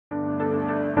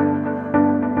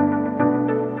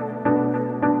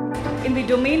the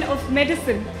domain of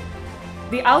medicine,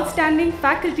 the Outstanding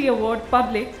Faculty Award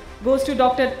Public goes to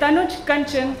Dr. Tanuj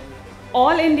Kanchan,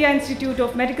 All India Institute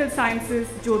of Medical Sciences,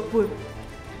 Jodhpur.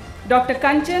 Dr.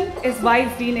 Kanchan is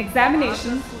Vice Dean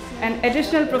Examinations and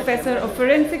Additional Professor of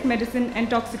Forensic Medicine and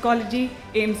Toxicology,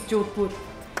 AIIMS Jodhpur.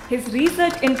 His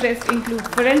research interests include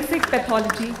forensic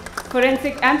pathology,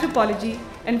 forensic anthropology,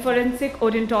 and forensic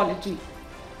odontology.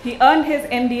 He earned his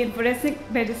MD in Forensic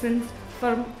Medicine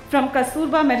from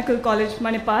Kasturba Medical College,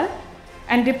 Manipal,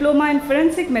 and Diploma in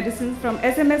Forensic Medicine from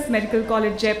SMS Medical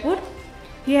College, Jaipur.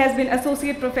 He has been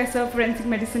Associate Professor of Forensic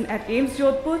Medicine at AIIMS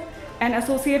Jodhpur and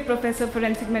Associate Professor of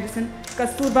Forensic Medicine,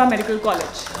 Kasturba Medical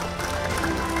College.